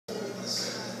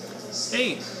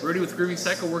Hey, Rudy with Groovy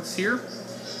Cycleworks here.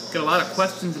 Got a lot of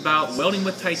questions about welding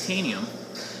with titanium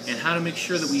and how to make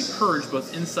sure that we purge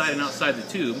both inside and outside the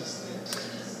tube.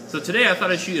 So today I thought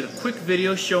I'd shoot a quick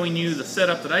video showing you the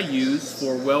setup that I use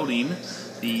for welding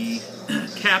the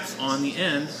caps on the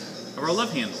end of our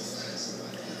love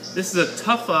handles. This is a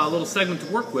tough little segment to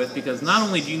work with because not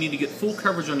only do you need to get full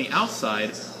coverage on the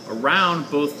outside around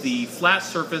both the flat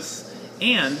surface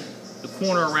and the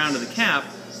corner around to the cap,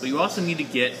 but you also need to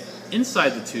get inside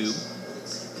the tube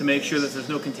to make sure that there's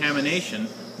no contamination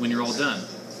when you're all done.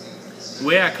 The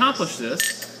way I accomplish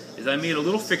this is I made a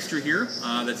little fixture here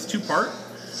that's two-part.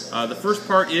 The first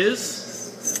part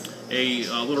is a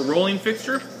little rolling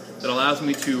fixture that allows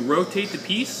me to rotate the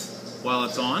piece while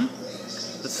it's on.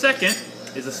 The second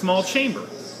is a small chamber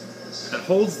that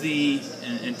holds the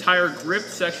entire grip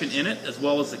section in it as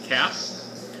well as the cap.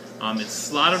 It's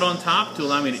slotted on top to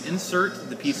allow me to insert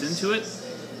the piece into it.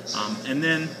 And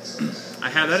then I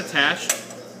have that attached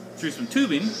through some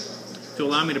tubing to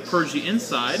allow me to purge the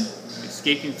inside,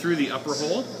 escaping through the upper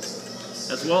hole,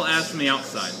 as well as from the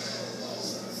outside.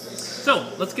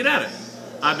 So, let's get at it.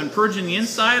 I've been purging the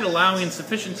inside, allowing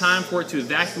sufficient time for it to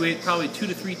evacuate probably 2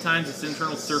 to 3 times its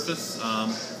internal surface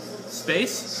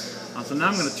space. So now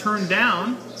I'm going to turn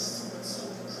down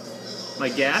my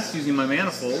gas using my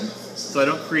manifold so I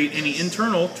don't create any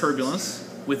internal turbulence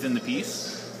within the piece.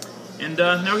 And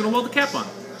now we're going to weld the cap on.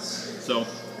 So,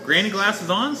 granny glasses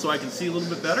on so I can see a little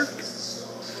bit better.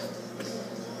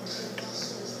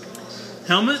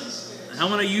 Helmet. The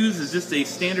helmet I use is just a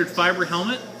standard fiber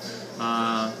helmet.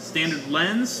 Standard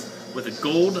lens with a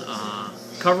gold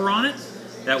cover on it.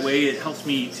 That way it helps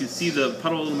me to see the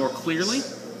puddle a little more clearly.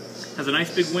 Has a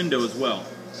nice big window as well.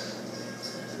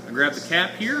 I grab the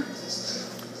cap here,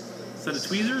 set of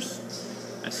tweezers.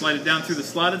 I slide it down through the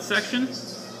slotted section,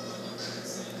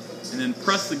 and then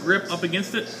press the grip up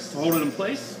against it to hold it in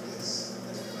place.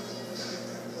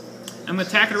 I'm going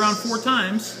to tack it around 4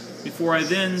 times before I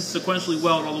then sequentially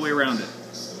weld all the way around it.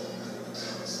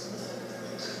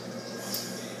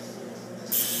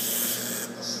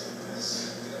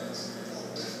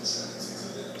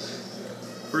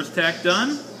 First tack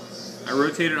done, I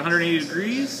rotate it 180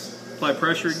 degrees, apply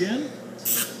pressure again.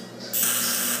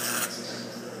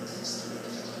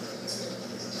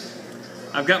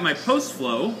 I've got my post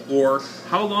flow, or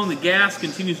how long the gas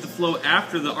continues to flow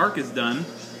after the arc is done,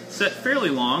 set fairly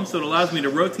long, so it allows me to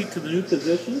rotate to the new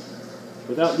position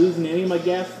without losing any of my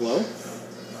gas flow.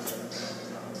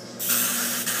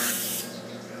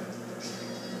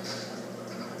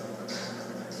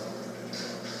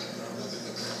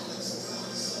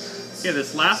 Okay,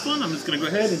 this last one, I'm just going to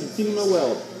go ahead and continue my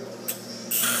weld.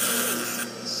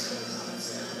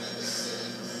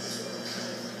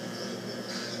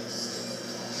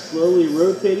 Slowly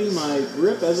rotating my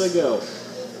grip as I go.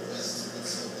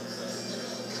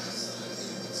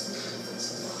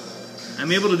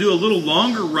 I'm able to do a little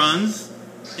longer runs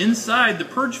inside the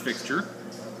purge fixture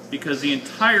because the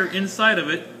entire inside of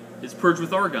it is purged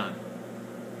with argon.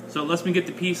 So it lets me get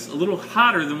the piece a little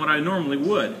hotter than what I normally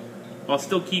would, while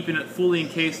still keeping it fully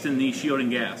encased in the shielding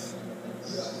gas.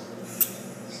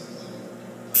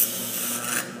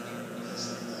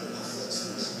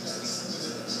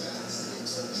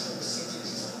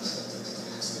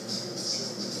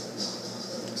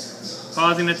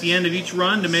 Pausing at the end of each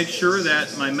run to make sure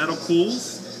that my metal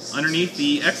cools underneath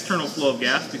the external flow of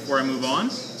gas before I move on.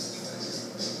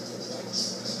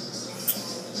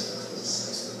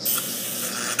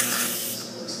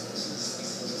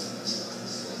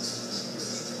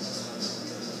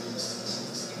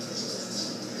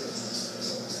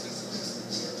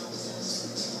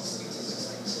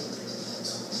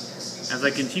 As I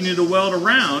continue to weld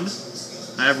around,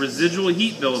 I have residual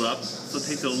heat buildup, so it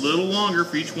takes a little longer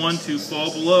for each one to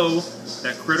fall below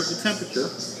that critical temperature.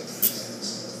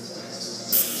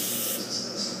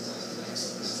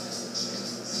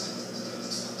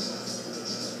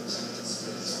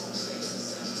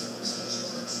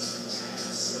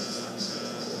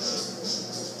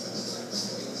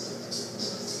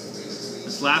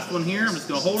 This last one here, I'm just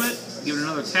going to hold it, give it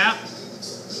another tap.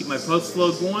 Keep my post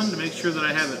flow going to make sure that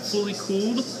I have it fully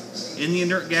cooled in the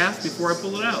inert gas before I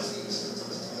pull it out.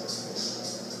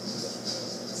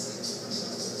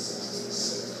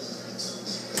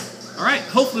 Alright,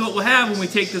 hopefully what we'll have when we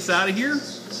take this out of here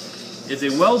is a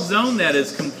weld zone that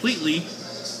is completely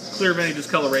clear of any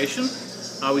discoloration.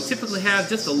 We typically have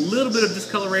just a little bit of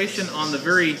discoloration on the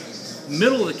very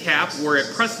middle of the cap where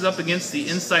it presses up against the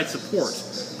inside support.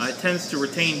 It tends to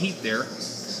retain heat there.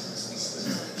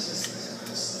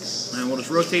 And we'll just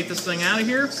rotate this thing out of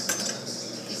here.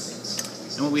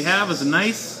 And what we have is a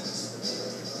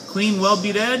nice clean weld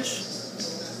bead edge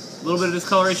A little bit of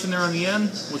discoloration there on the end,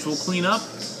 which we'll clean up.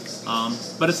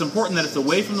 But it's important that it's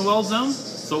away from the weld zone,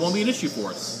 so it won't be an issue for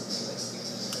us.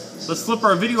 Let's flip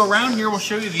our video around here. We'll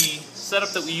show you the setup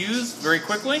that we used very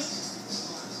quickly.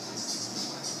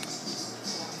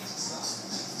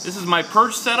 This is my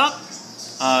purge setup.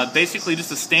 Basically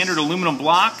just a standard aluminum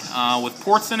block with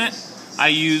ports in it. I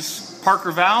use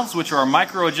Parker valves, which are a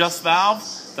micro adjust valve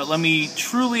that let me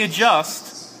truly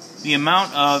adjust the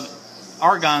amount of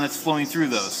argon that's flowing through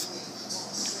those.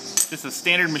 Just a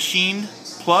standard machined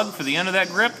plug for the end of that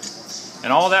grip,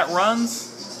 and all that runs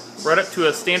right up to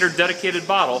a standard dedicated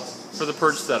bottle for the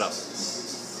purge setup.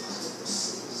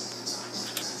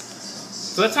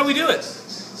 So that's how we do it.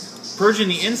 Purging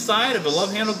the inside of the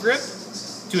love handle grip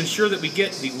to ensure that we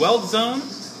get the weld zone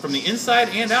from the inside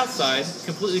and outside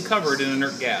completely covered in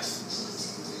inert gas.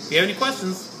 If you have any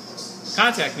questions,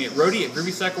 contact me at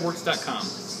Rody@GroovyCycleworks.com.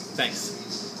 Thanks.